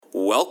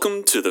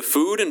Welcome to the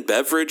Food and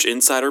Beverage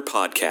Insider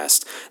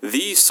Podcast,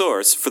 the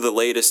source for the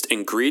latest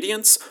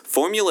ingredients,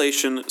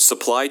 formulation,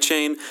 supply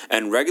chain,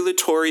 and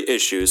regulatory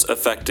issues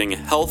affecting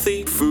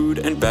healthy food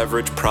and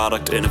beverage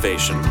product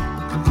innovation.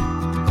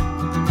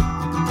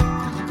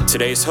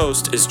 Today's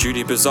host is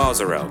Judy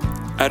Bizzozero,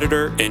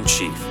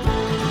 Editor-in-Chief.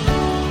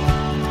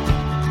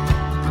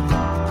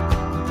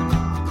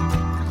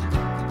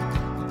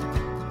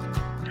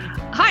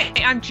 Hi,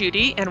 I'm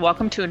Judy, and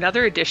welcome to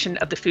another edition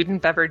of the Food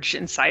and Beverage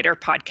Insider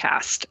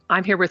Podcast.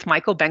 I'm here with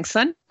Michael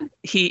Bengtsson.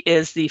 He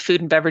is the Food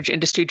and Beverage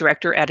Industry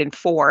Director at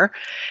Infor.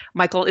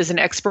 Michael is an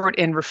expert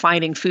in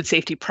refining food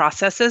safety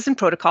processes and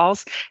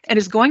protocols and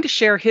is going to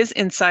share his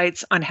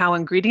insights on how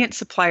ingredient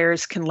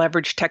suppliers can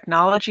leverage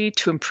technology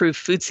to improve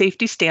food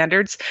safety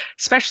standards,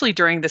 especially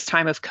during this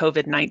time of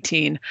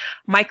COVID-19.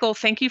 Michael,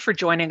 thank you for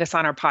joining us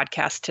on our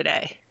podcast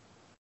today.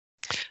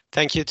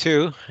 Thank you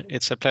too.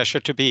 It's a pleasure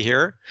to be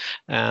here,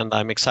 and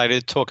I'm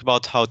excited to talk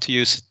about how to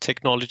use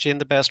technology in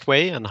the best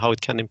way and how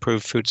it can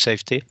improve food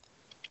safety.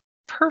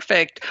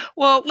 Perfect.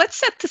 Well, let's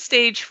set the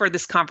stage for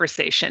this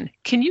conversation.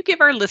 Can you give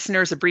our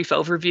listeners a brief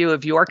overview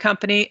of your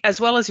company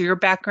as well as your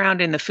background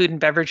in the food and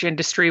beverage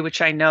industry,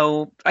 which I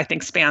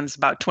think spans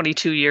about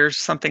 22 years,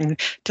 something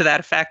to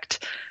that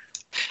effect?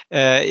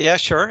 Yeah,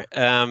 sure.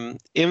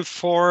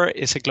 Infor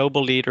is a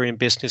global leader in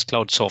business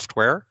cloud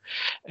software,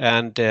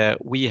 and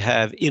we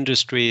have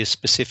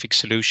industry-specific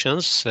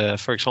solutions,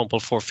 for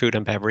example, for food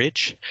and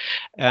beverage.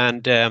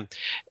 And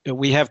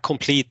we have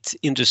complete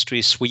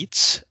industry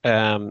suites,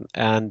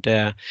 and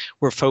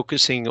we're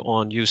focusing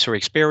on user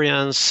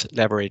experience,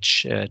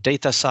 leverage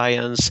data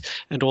science,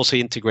 and also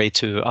integrate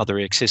to other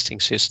existing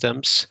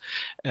systems.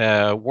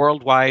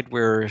 Worldwide,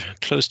 we're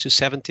close to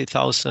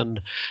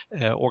 70,000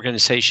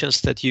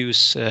 organizations that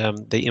use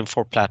the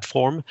Infor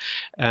platform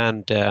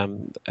and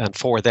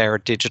for their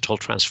digital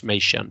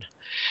transformation.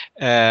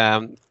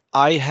 I'm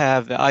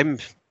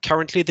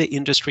currently the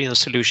Industry and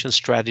Solution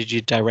Strategy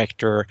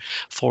Director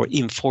for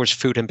Infor's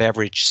food and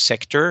beverage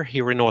sector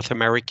here in North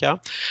America,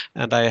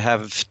 and I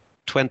have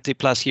 20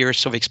 plus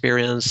years of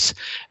experience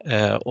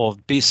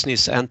of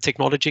business and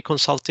technology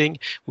consulting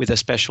with a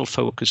special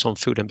focus on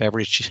food and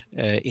beverage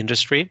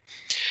industry.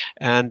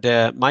 And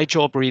my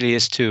job really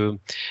is to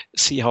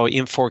see how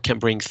Infor can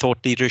bring thought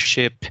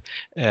leadership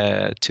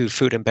to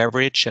food and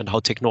beverage and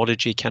how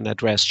technology can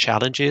address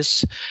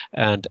challenges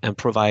and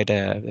provide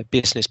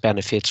business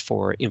benefits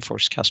for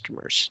Infor's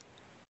customers.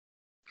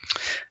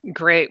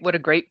 Great. What a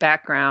great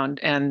background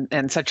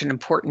and such an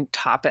important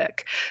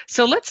topic.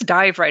 So let's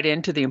dive right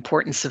into the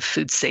importance of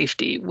food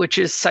safety, which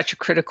is such a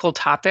critical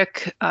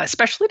topic,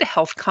 especially to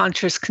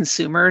health-conscious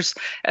consumers,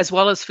 as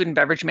well as food and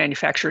beverage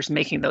manufacturers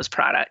making those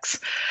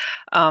products.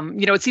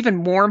 It's even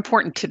more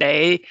important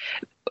today,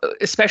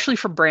 especially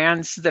for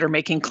brands that are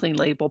making clean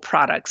label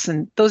products.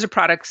 And those are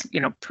products,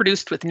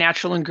 produced with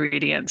natural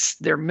ingredients.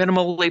 They're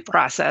minimally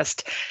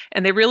processed,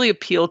 and they really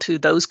appeal to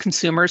those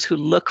consumers who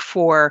look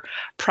for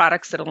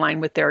products that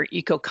align with their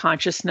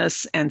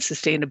eco-consciousness and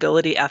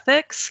sustainability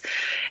ethics.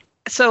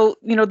 So,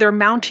 there are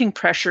mounting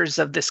pressures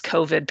of this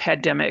COVID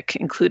pandemic,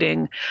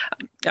 including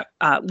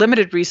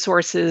limited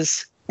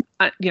resources,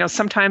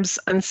 sometimes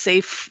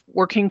unsafe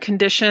working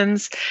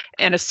conditions,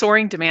 and a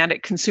soaring demand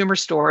at consumer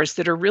stores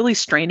that are really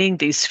straining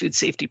these food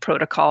safety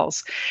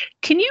protocols.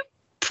 Can you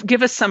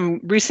give us some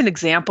recent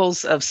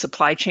examples of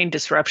supply chain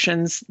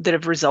disruptions that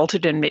have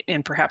resulted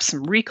in perhaps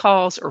some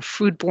recalls or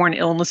foodborne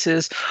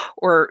illnesses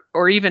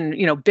or even,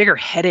 bigger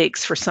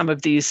headaches for some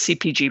of these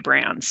CPG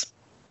brands?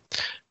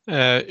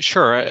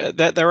 Sure.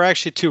 There are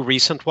actually two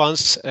recent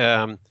ones.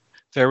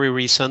 Very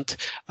recent.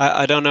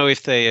 I don't know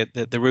if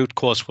the root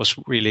cause was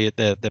really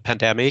the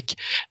pandemic,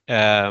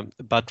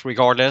 but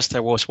regardless,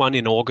 there was one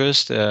in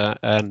August,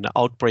 an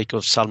outbreak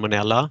of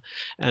salmonella,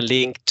 and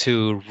linked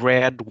to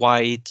red,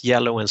 white,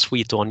 yellow, and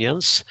sweet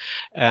onions.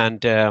 And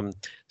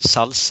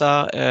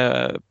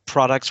salsa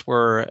products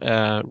were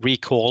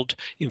recalled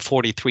in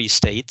 43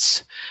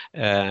 states.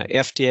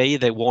 FDA,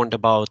 they warned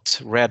about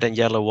red and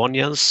yellow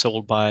onions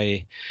sold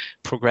by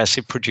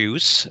Progressive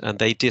Produce, and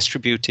they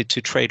distributed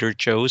to Trader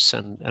Joe's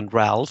and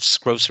Ralph's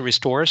grocery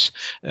stores,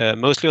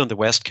 mostly on the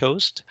West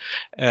Coast.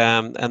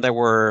 And there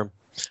were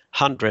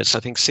hundreds, I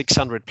think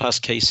 600 plus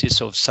cases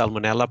of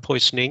salmonella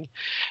poisoning.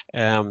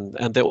 And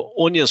the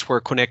onions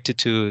were connected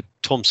to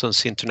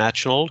Thompson's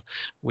International,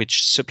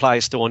 which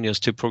supplies the onions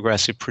to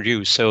Progressive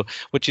Produce. So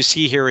what you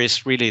see here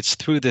is really it's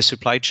through the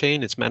supply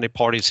chain. It's many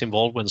parties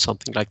involved when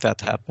something like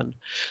that happened.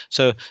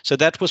 So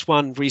that was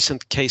one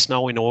recent case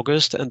now in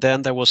August. And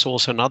then there was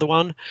also another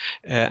one,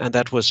 and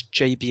that was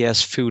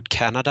JBS Food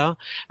Canada.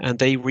 And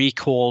they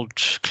recalled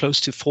close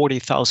to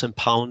 40,000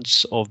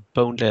 pounds of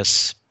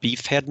boneless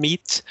beef head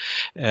meat.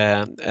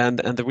 And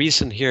the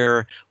reason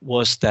here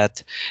was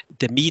that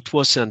the meat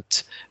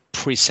wasn't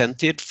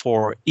presented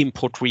for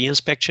import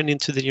reinspection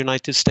into the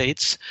United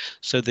States.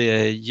 So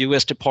the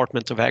U.S.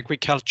 Department of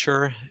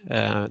Agriculture,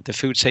 the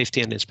Food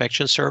Safety and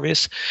Inspection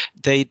Service,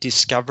 they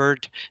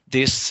discovered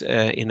this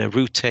in a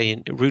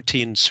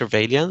routine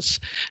surveillance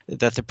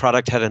that the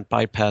product hadn't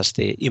bypassed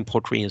the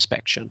import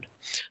reinspection.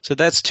 So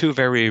that's two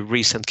very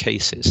recent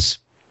cases.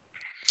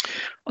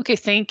 Okay,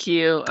 thank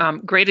you.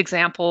 Great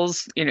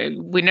examples.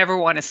 We never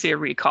want to see a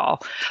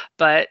recall,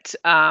 but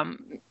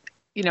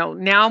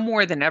now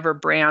more than ever,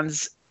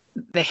 brands,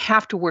 they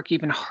have to work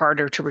even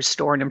harder to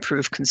restore and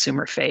improve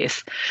consumer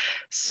faith.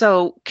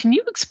 So can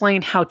you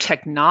explain how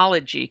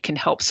technology can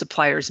help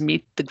suppliers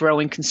meet the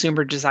growing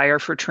consumer desire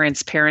for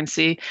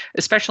transparency,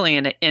 especially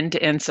in an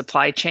end-to-end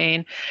supply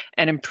chain,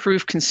 and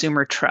improve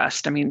consumer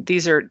trust? I mean,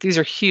 these are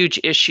huge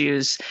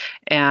issues.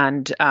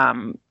 And,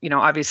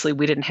 obviously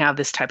we didn't have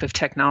this type of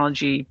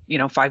technology,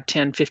 5,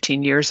 10,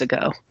 15 years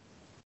ago.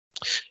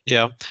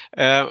 Yeah.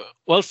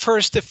 Well,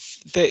 first,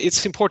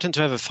 it's important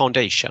to have a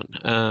foundation,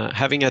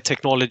 having a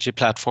technology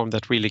platform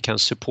that really can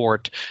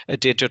support a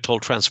digital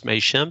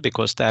transformation,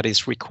 because that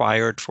is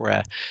required for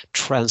a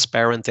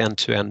transparent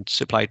end-to-end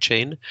supply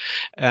chain.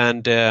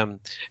 And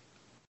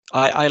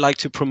I like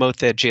to promote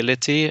the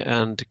agility,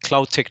 and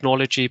cloud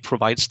technology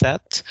provides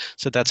that.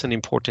 So that's an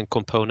important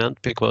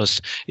component, because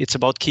it's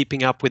about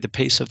keeping up with the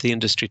pace of the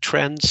industry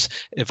trends,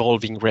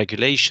 evolving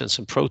regulations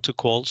and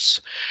protocols.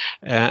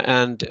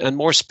 And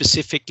more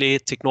specifically,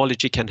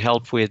 technology can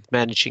help with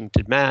managing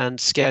demand,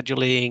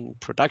 scheduling,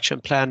 production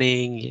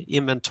planning,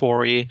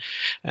 inventory,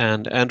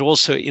 and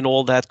also in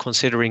all that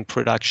considering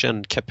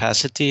production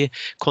capacity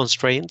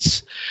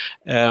constraints.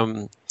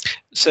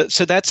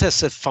 So that's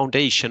as a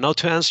foundation. Now,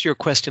 to answer your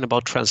question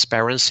about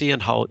transparency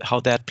and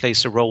how that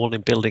plays a role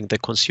in building the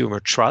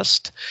consumer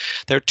trust,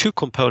 there are two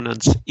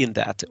components in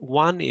that.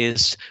 One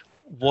is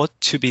what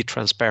to be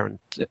transparent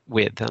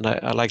with, and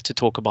I like to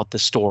talk about the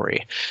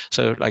story.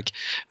 So, like,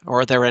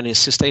 are there any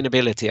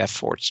sustainability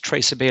efforts,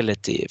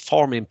 traceability,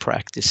 farming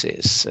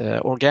practices,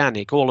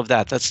 organic, all of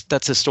that?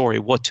 That's a story,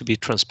 what to be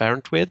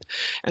transparent with.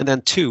 And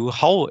then two,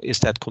 how is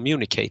that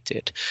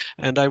communicated?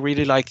 And I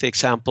really like the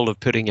example of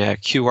putting a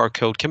QR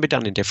code, can be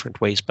done in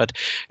different ways, but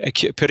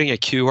putting a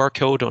QR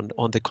code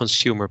on the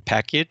consumer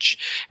package,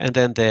 and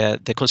then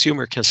the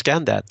consumer can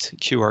scan that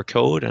QR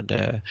code, and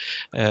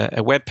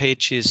a web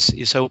page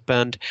is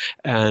opened,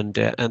 and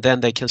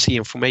then they can see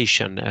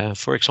information,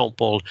 for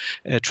example,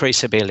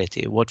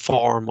 traceability, what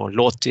farm or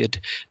lot did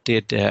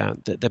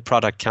the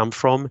product come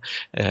from,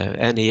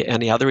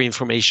 any other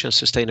information,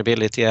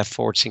 sustainability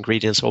efforts,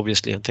 ingredients,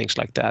 obviously, and things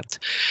like that.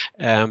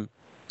 And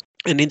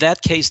in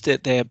that case,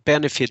 the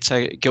benefits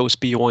goes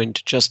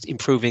beyond just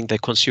improving the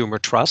consumer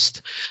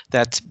trust.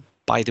 That,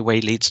 by the way,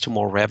 leads to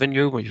more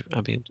revenue.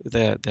 I mean,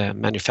 the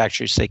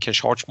manufacturers, they can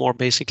charge more,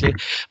 basically.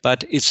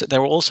 But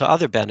there are also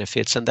other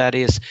benefits, and that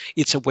is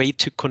it's a way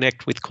to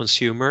connect with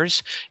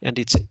consumers, and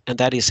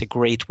that is a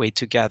great way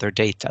to gather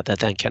data that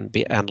then can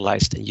be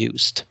analyzed and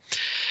used.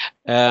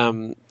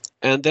 And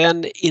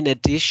then, in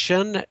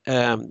addition,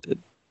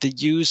 the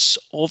use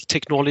of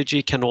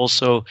technology can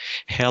also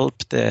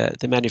help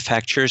the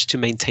manufacturers to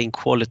maintain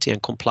quality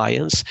and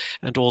compliance,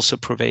 and also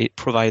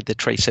provide the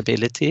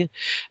traceability.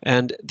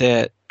 And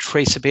the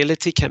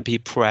traceability can be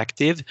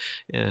proactive,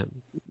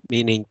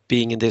 meaning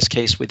being in this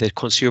case with the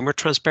consumer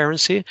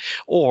transparency,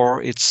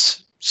 or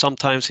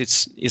sometimes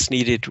it's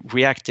needed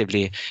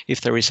reactively.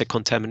 If there is a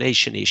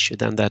contamination issue,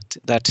 then that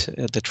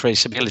the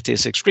traceability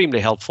is extremely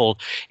helpful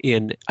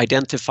in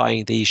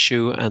identifying the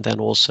issue, and then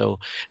also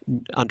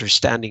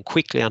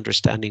quickly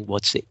understanding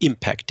what the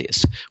impact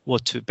is,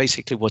 what's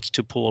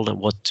to pull, and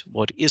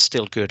what is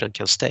still good and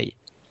can stay.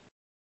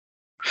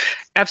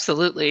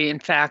 Absolutely. In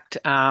fact,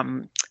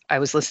 I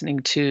was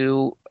listening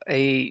to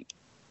a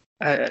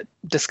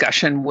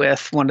discussion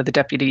with one of the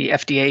deputy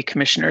FDA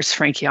commissioners,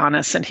 Frank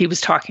Yiannas, and he was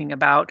talking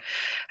about,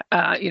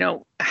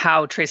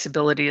 how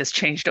traceability has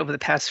changed over the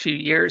past few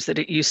years. That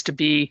it used to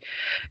be,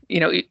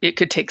 it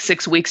could take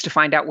 6 weeks to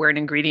find out where an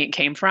ingredient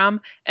came from,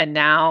 and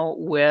now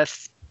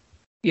with,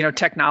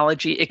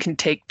 technology, it can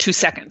take 2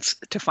 seconds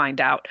to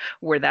find out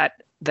where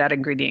that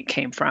ingredient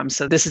came from.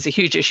 So this is a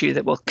huge issue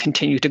that will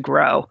continue to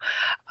grow.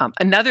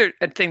 Another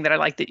thing that I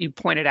like that you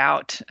pointed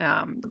out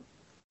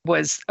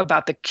was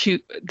about the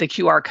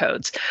QR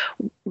codes.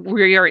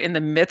 We are in the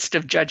midst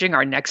of judging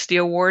our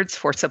Nexty Awards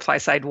for Supply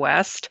Side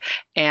West,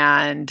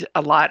 and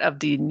a lot of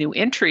the new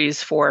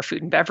entries for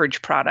food and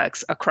beverage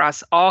products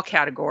across all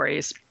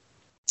categories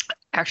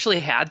actually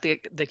had the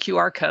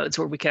QR codes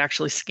where we could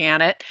actually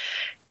scan it,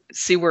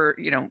 see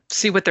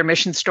what their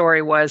mission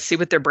story was, see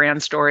what their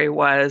brand story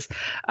was.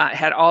 It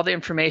had all the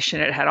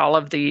information. It had all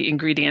of the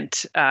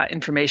ingredient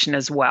information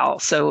as well.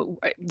 So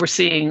we're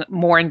seeing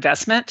more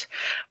investment,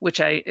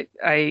 which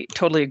I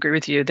totally agree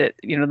with you that,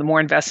 the more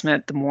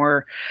investment, the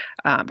more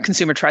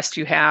consumer trust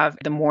you have,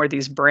 the more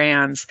these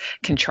brands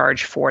can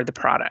charge for the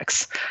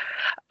products.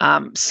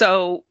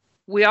 So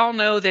we all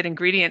know that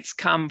ingredients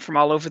come from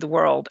all over the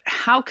world.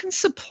 How can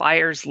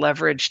suppliers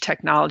leverage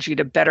technology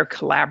to better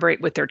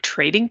collaborate with their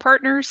trading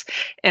partners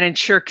and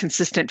ensure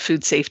consistent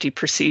food safety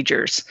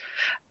procedures?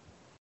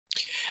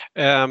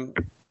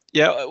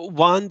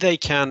 One, they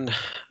can,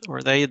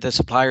 or the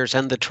suppliers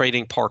and the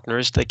trading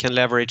partners, they can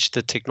leverage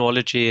the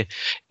technology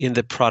in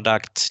the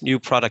new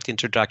product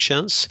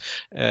introductions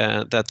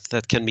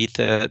that can meet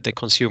the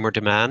consumer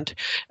demand.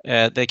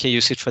 They can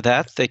use it for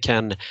that. They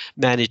can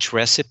manage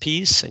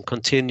recipes and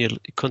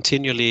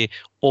continually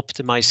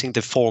optimizing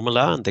the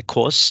formula and the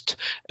cost,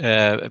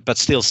 but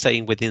still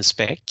staying within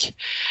spec.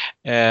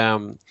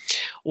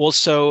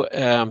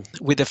 Also,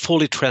 with a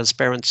fully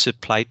transparent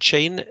supply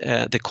chain,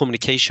 the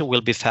communication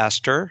will be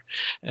faster,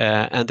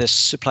 and the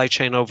supply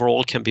chain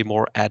overall can be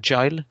more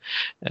agile.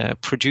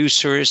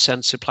 Producers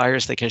and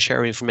suppliers, they can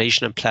share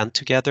information and plan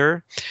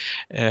together.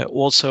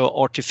 Also,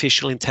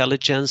 artificial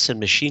intelligence and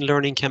machine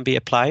learning can be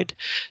applied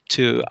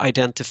to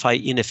identify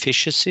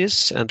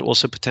inefficiencies and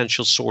also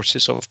potential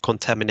sources of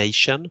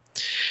contamination.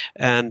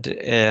 And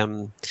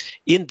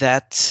in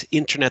that,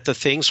 Internet of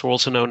Things, or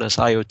also known as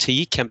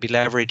IoT, can be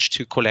leveraged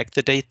to collect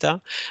the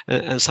data.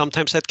 And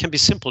sometimes that can be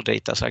simple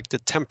data, like the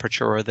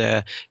temperature or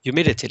the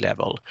humidity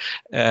level.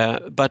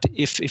 But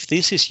if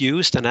this is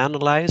used and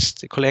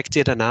analyzed,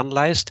 collected and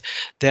analyzed,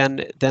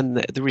 then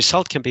the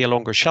result can be a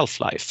longer shelf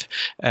life,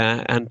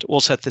 and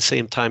also at the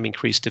same time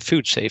increase the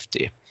food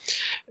safety.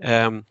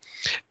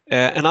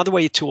 Another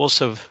way to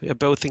also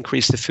both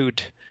increase the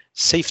food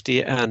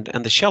safety and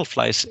the shelf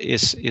life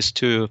is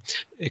to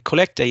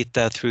collect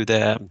data through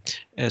the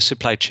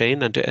supply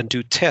chain and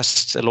do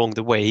tests along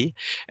the way,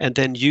 and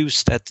then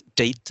use that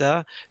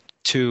data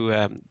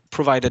to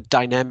provide a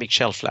dynamic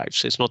shelf life.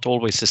 So it's not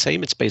always the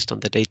same. It's based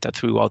on the data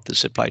throughout the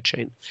supply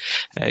chain,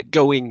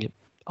 going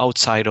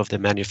outside of the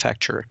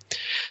manufacturer.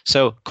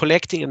 So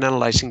collecting and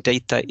analyzing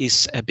data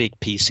is a big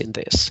piece in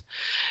this.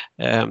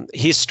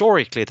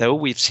 Historically, though,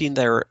 we've seen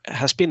there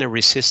has been a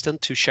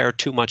resistance to share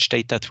too much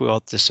data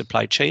throughout the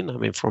supply chain, I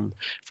mean, from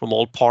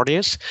all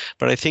parties.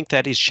 But I think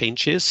that is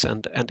changes,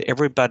 and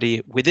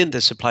everybody within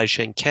the supply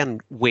chain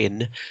can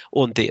win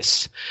on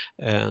this.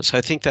 So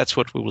I think that's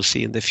what we will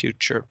see in the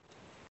future.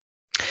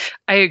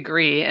 I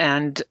agree.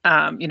 And,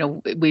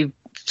 we've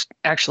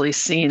actually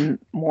seen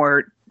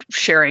more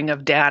sharing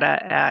of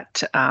data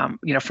at,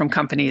 from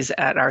companies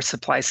at our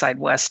Supply Side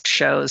West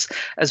shows,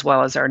 as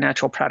well as our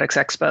Natural Products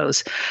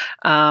Expos.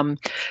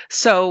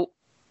 So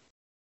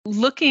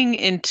looking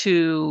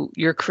into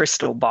your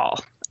crystal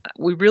ball,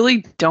 we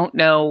really don't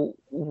know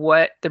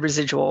what the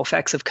residual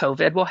effects of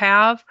COVID will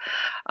have.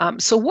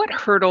 So what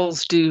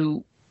hurdles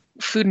do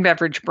food and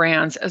beverage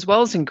brands, as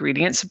well as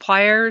ingredient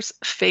suppliers,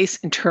 face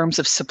in terms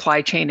of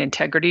supply chain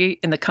integrity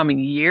in the coming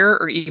year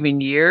or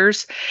even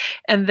years?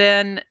 And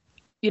then,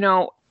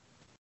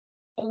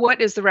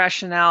 what is the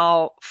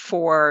rationale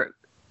for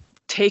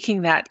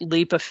taking that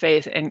leap of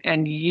faith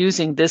and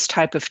using this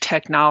type of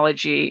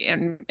technology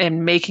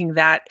and making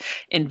that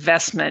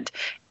investment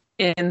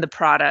in the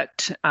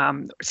product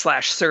 /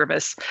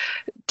 service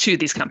to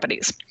these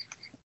companies?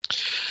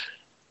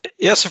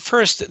 Yeah, so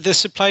first, the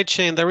supply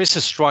chain, there is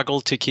a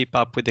struggle to keep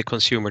up with the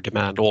consumer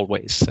demand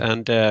always,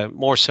 and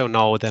more so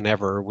now than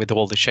ever with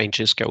all the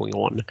changes going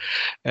on.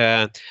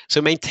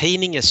 So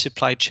maintaining a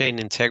supply chain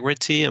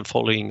integrity and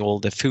following all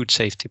the food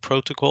safety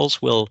protocols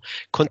will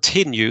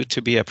continue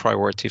to be a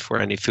priority for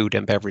any food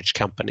and beverage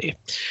company.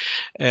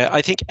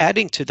 I think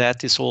adding to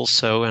that is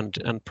also,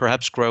 and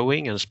perhaps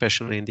growing, and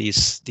especially in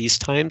these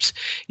times,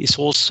 is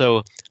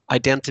also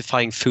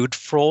identifying food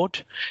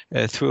fraud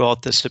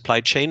throughout the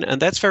supply chain,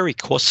 and that's very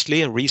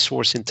costly and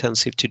resource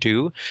intensive to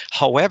do.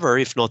 However,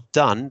 if not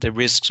done, the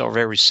risks are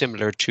very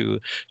similar to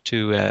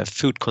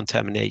food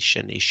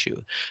contamination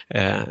issue,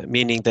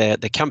 meaning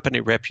the company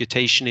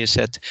reputation is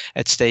at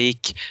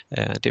stake,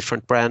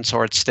 different brands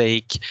are at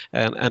stake,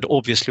 and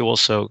obviously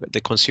also the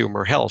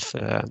consumer health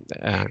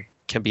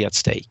can be at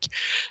stake.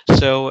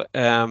 So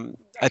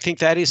I think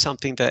that is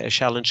something that a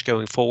challenge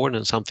going forward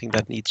and something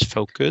that needs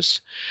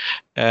focus.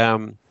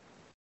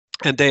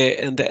 And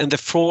the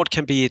fraud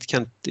can be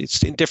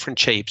it's in different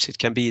shapes. It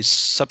can be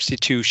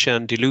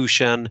substitution,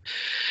 dilution,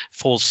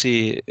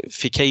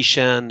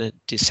 falsification,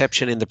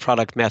 deception in the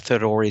product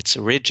method or its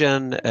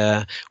origin,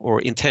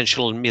 or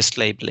intentional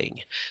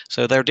mislabeling.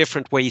 So there are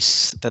different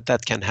ways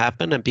that can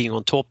happen, and being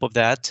on top of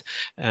that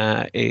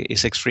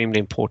is extremely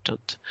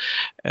important.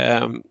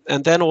 And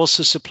then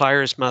also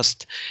suppliers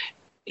must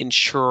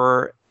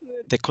ensure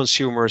the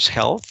consumer's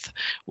health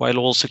while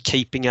also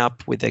keeping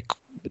up with the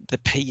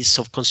pace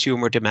of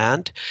consumer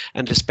demand,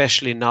 and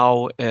especially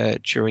now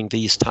during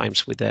these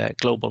times with the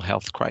global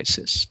health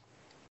crisis.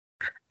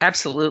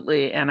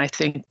 Absolutely. And I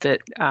think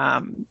that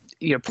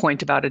your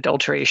point about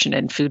adulteration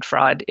and food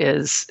fraud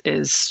is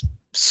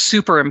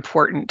super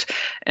important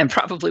and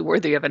probably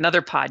worthy of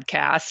another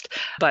podcast.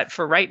 But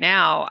for right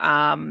now,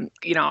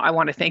 I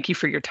want to thank you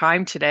for your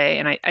time today.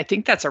 And I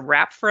think that's a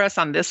wrap for us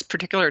on this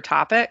particular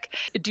topic.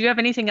 Do you have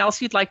anything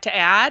else you'd like to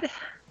add?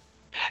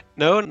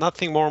 No,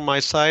 nothing more on my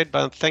side,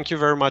 but thank you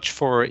very much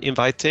for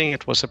inviting.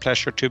 It was a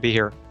pleasure to be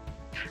here.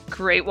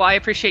 Great. Well, I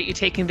appreciate you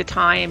taking the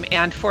time.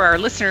 And for our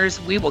listeners,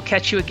 we will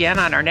catch you again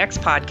on our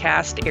next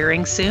podcast,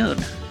 airing soon.